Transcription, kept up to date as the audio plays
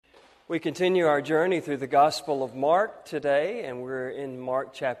We continue our journey through the Gospel of Mark today, and we're in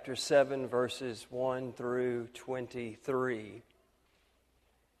Mark chapter 7, verses 1 through 23.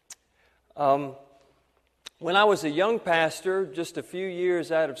 When I was a young pastor, just a few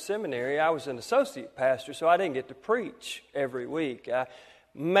years out of seminary, I was an associate pastor, so I didn't get to preach every week. I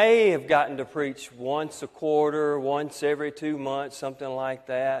may have gotten to preach once a quarter, once every 2 months, something like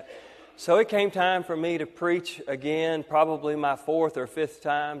that. So it came time for me to preach again, probably my fourth or fifth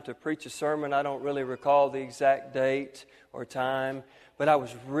time to preach a sermon. I don't really recall the exact date or time, but I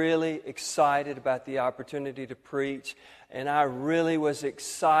was really excited about the opportunity to preach, and I really was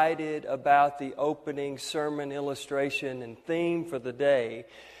excited about the opening sermon illustration and theme for the day.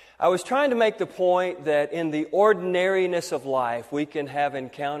 I was trying to make the point that in the ordinariness of life, we can have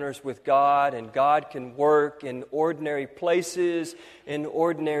encounters with God, and God can work in ordinary places, in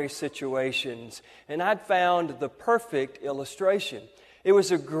ordinary situations. And I'd found the perfect illustration. It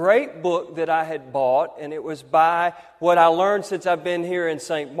was a great book that I had bought, and it was by what I learned since I've been here in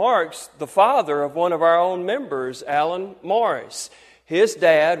St. Mark's, the father of one of our own members, Alan Morris. His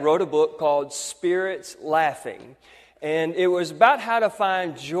dad wrote a book called Spirits Laughing. And it was about how to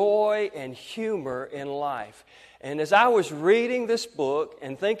find joy and humor in life. And as I was reading this book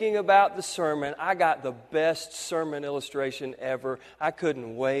and thinking about the sermon, I got the best sermon illustration ever. I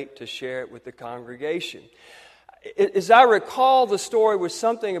couldn't wait to share it with the congregation. As I recall, the story was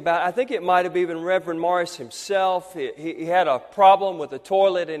something about, I think it might have even Reverend Morris himself. He had a problem with a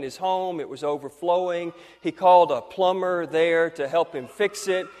toilet in his home. It was overflowing. He called a plumber there to help him fix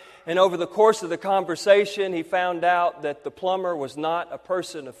it. And over the course of the conversation, he found out that the plumber was not a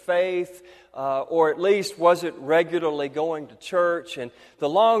person of faith, or at least wasn't regularly going to church. And the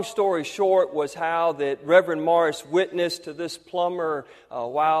long story short was how that Reverend Morris witnessed to this plumber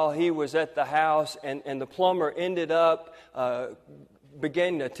while he was at the house, and the plumber ended up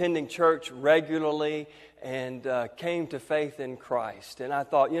began attending church regularly and came to faith in Christ. And I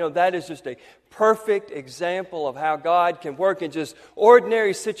thought, that is just a perfect example of how God can work in just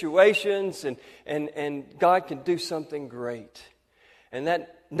ordinary situations, and God can do something great. And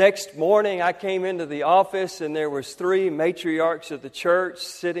that next morning I came into the office, and there was 3 matriarchs of the church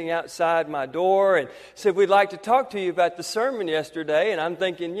sitting outside my door and said, "We'd like to talk to you about the sermon yesterday." And I'm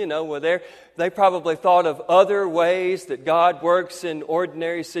thinking, they probably thought of other ways that God works in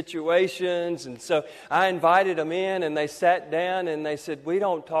ordinary situations. And so I invited them in, and they sat down, and they said, "We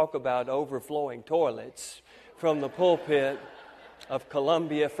don't talk about overflowing toilets from the pulpit of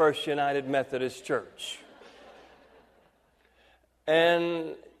Columbia First United Methodist Church."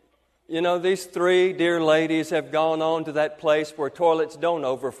 And, these 3 dear ladies have gone on to that place where toilets don't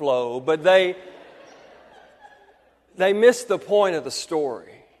overflow, but they missed the point of the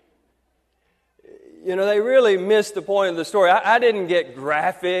story. They really missed the point of the story. I didn't get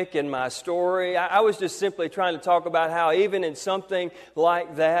graphic in my story. I was just simply trying to talk about how even in something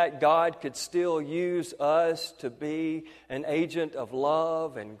like that, God could still use us to be an agent of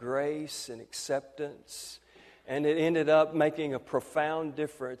love and grace and acceptance. And it ended up making a profound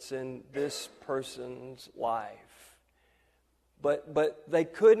difference in this person's life. But they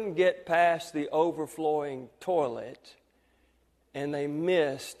couldn't get past the overflowing toilet, and they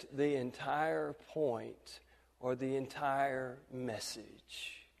missed the entire point or the entire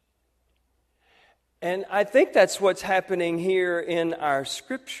message. And I think that's what's happening here in our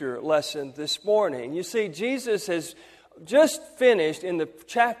scripture lesson this morning. You see, Jesus has just finished in the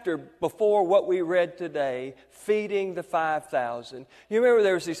chapter before what we read today, feeding the 5,000. You remember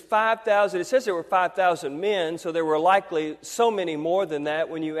there was these 5,000, it says there were 5,000 men, so there were likely so many more than that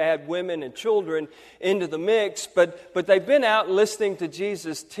when you add women and children into the mix. But they've been out listening to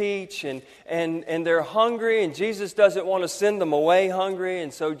Jesus teach, and they're hungry, and Jesus doesn't want to send them away hungry.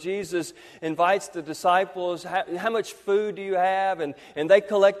 And so Jesus invites the disciples, how much food do you have? And they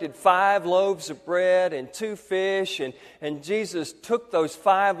collected 5 loaves of bread and 2 fish, and Jesus took those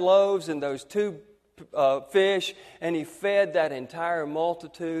 5 loaves and those 2 fish, and he fed that entire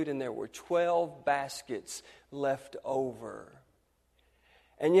multitude, and there were 12 baskets left over.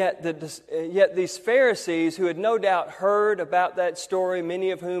 And yet these Pharisees, who had no doubt heard about that story,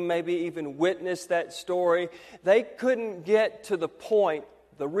 many of whom maybe even witnessed that story, they couldn't get to the point,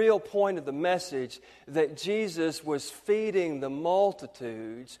 the real point of the message, that Jesus was feeding the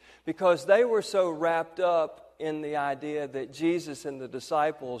multitudes, because they were so wrapped up in the idea that Jesus and the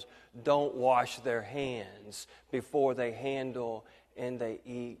disciples don't wash their hands before they handle and they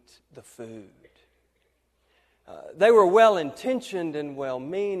eat the food. They were well-intentioned and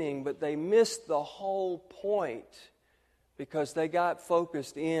well-meaning, but they missed the whole point because they got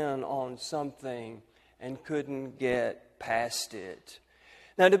focused in on something and couldn't get past it.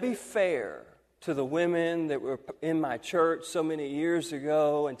 Now, to be fair to the women that were in my church so many years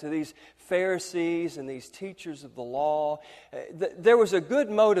ago, and to these Pharisees and these teachers of the law, there was a good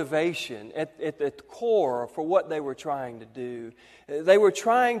motivation at the core for what they were trying to do. They were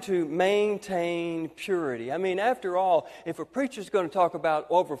trying to maintain purity. I mean, after all, if a preacher's going to talk about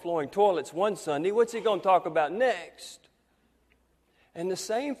overflowing toilets one Sunday, what's he going to talk about next? And the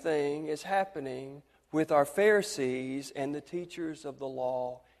same thing is happening with our Pharisees and the teachers of the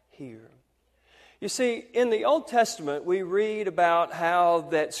law here. You see, in the Old Testament, we read about how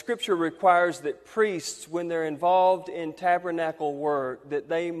that Scripture requires that priests, when they're involved in tabernacle work, that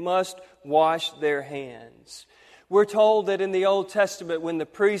they must wash their hands. We're told that in the Old Testament, when the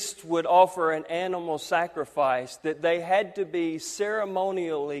priests would offer an animal sacrifice, that they had to be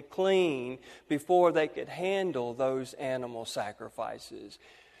ceremonially clean before they could handle those animal sacrifices.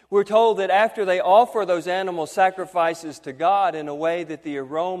 We're told that after they offer those animal sacrifices to God in a way that the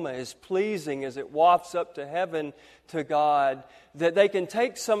aroma is pleasing as it wafts up to heaven to God, that they can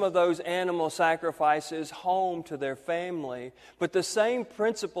take some of those animal sacrifices home to their family. But the same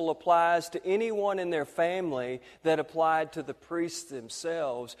principle applies to anyone in their family that applied to the priests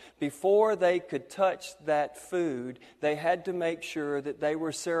themselves. Before they could touch that food, they had to make sure that they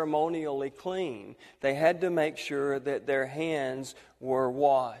were ceremonially clean. They had to make sure that their hands were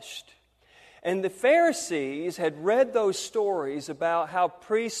washed. And the Pharisees had read those stories about how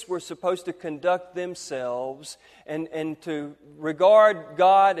priests were supposed to conduct themselves and to regard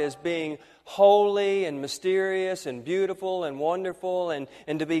God as being holy and mysterious and beautiful and wonderful and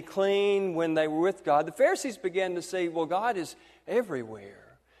to be clean when they were with God. The Pharisees began to say, well, God is everywhere.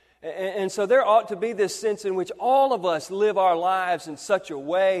 And so there ought to be this sense in which all of us live our lives in such a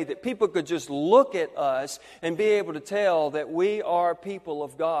way that people could just look at us and be able to tell that we are people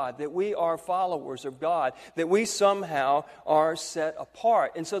of God, that we are followers of God, that we somehow are set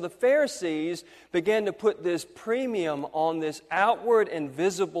apart. And so the Pharisees began to put this premium on this outward and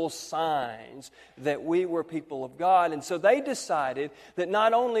visible signs that we were people of God. And so they decided that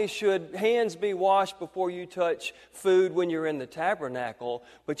not only should hands be washed before you touch food when you're in the tabernacle,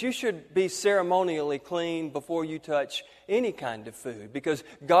 but you should be ceremonially clean before you touch any kind of food, because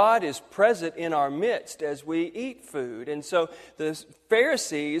God is present in our midst as we eat food. And so the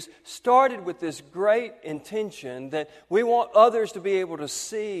Pharisees started with this great intention that we want others to be able to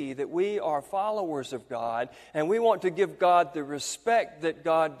see that we are followers of God, and we want to give God the respect that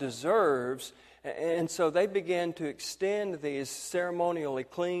God deserves. And so they began to extend these ceremonially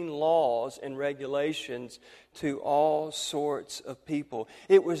clean laws and regulations to all sorts of people.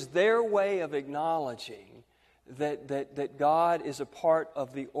 It was their way of acknowledging that God is a part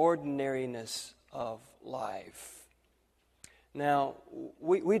of the ordinariness of life. Now,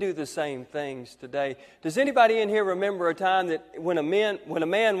 we do the same things today. Does anybody in here remember a time that when a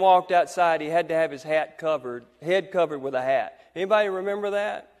man walked outside, he had to have his head covered with a hat? Anybody remember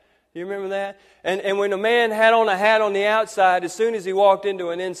that? You remember that? And when a man had on a hat on the outside, as soon as he walked into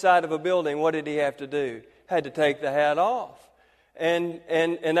an inside of a building, what did he have to do? Had to take the hat off. And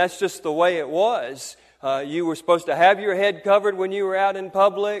that's just the way it was. You were supposed to have your head covered when you were out in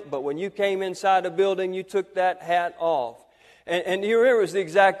public, but when you came inside a building, you took that hat off. And you remember it was the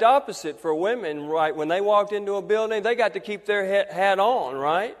exact opposite for women, right? When they walked into a building, they got to keep their hat on,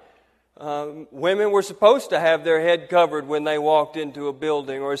 right? Women were supposed to have their head covered when they walked into a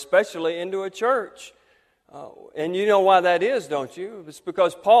building, or especially into a church. And you know why that is, don't you? It's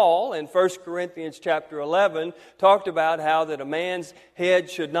because Paul in 1 Corinthians chapter 11 talked about how that a man's head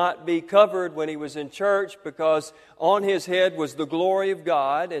should not be covered when he was in church, because on his head was the glory of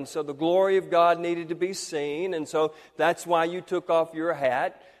God, and so the glory of God needed to be seen, and so that's why you took off your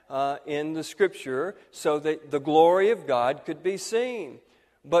hat in the Scripture, so that the glory of God could be seen.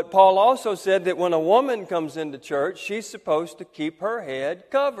 But Paul also said that when a woman comes into church, she's supposed to keep her head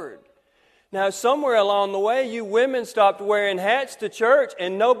covered. Now, somewhere along the way, you women stopped wearing hats to church,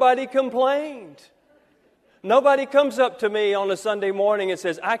 and nobody complained. Nobody comes up to me on a Sunday morning and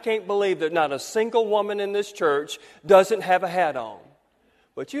says, I can't believe that not a single woman in this church doesn't have a hat on.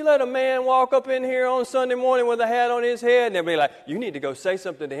 But you let a man walk up in here on Sunday morning with a hat on his head, and they'll be like, you need to go say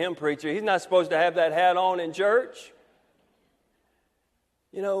something to him, preacher. He's not supposed to have that hat on in church.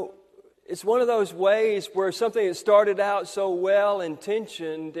 You know, it's one of those ways where something that started out so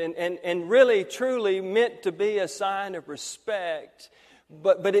well-intentioned and really, truly meant to be a sign of respect,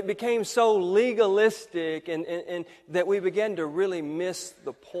 but it became so legalistic and that we began to really miss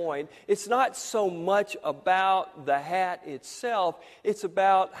the point. It's not so much about the hat itself. It's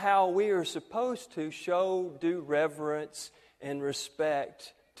about how we are supposed to show due reverence and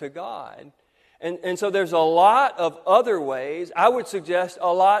respect to God. And so there's a lot of other ways, I would suggest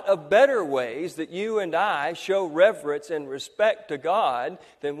a lot of better ways that you and I show reverence and respect to God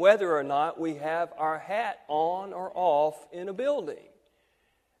than whether or not we have our hat on or off in a building.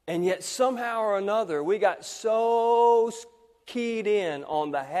 And yet somehow or another we got so keyed in on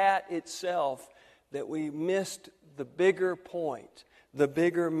the hat itself that we missed the bigger point, the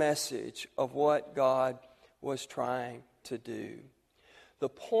bigger message of what God was trying to do. The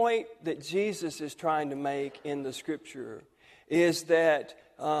point that Jesus is trying to make in the Scripture is that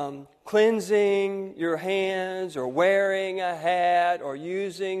cleansing your hands or wearing a hat or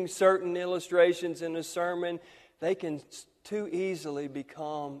using certain illustrations in a sermon, they can too easily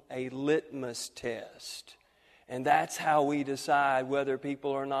become a litmus test. And that's how we decide whether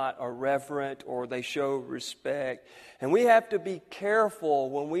people are not irreverent or they show respect. And we have to be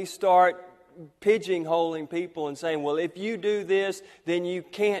careful when we start pigeonholing people and saying, well, if you do this, then you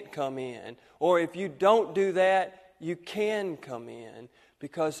can't come in. Or if you don't do that, you can come in.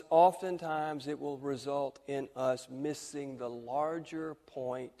 Because oftentimes it will result in us missing the larger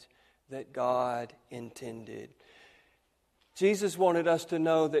point that God intended. Jesus wanted us to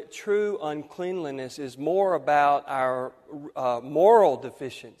know that true uncleanliness is more about our moral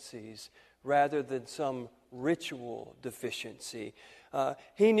deficiencies rather than some ritual deficiency.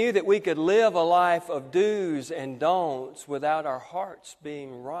 He knew that we could live a life of do's and don'ts without our hearts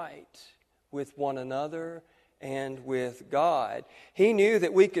being right with one another and with God. He knew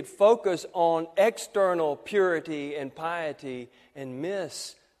that we could focus on external purity and piety and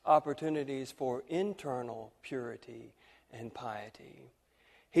miss opportunities for internal purity and piety.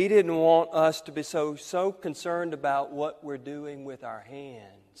 He didn't want us to be so concerned about what we're doing with our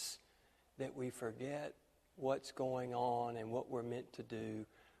hands that we forget what's going on and what we're meant to do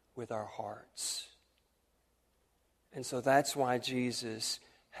with our hearts. And so that's why Jesus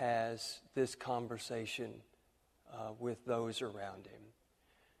has this conversation with those around him.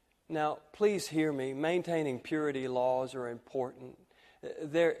 Now, please hear me. Maintaining purity laws are important.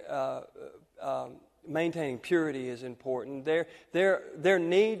 Maintaining purity is important. There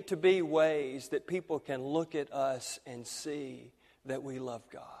need to be ways that people can look at us and see that we love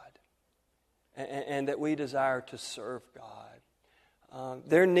God and that we desire to serve God.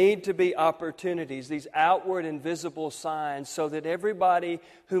 There need to be opportunities, these outward and visible signs, so that everybody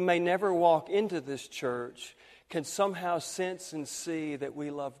who may never walk into this church can somehow sense and see that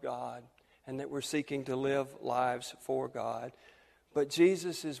we love God and that we're seeking to live lives for God. But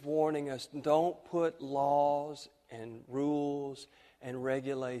Jesus is warning us, don't put laws and rules and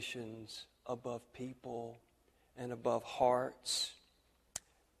regulations above people and above hearts.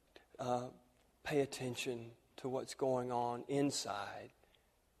 Pay attention to what's going on inside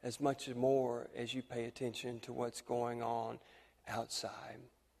as much more as you pay attention to what's going on outside.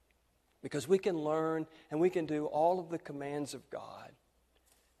 Because we can learn and we can do all of the commands of God,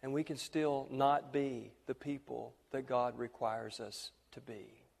 and we can still not be the people that God requires us to be.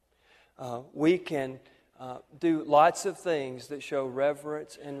 We can do lots of things that show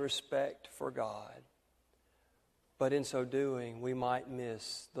reverence and respect for God. But in so doing, we might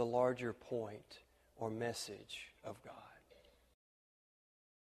miss the larger point or message of God.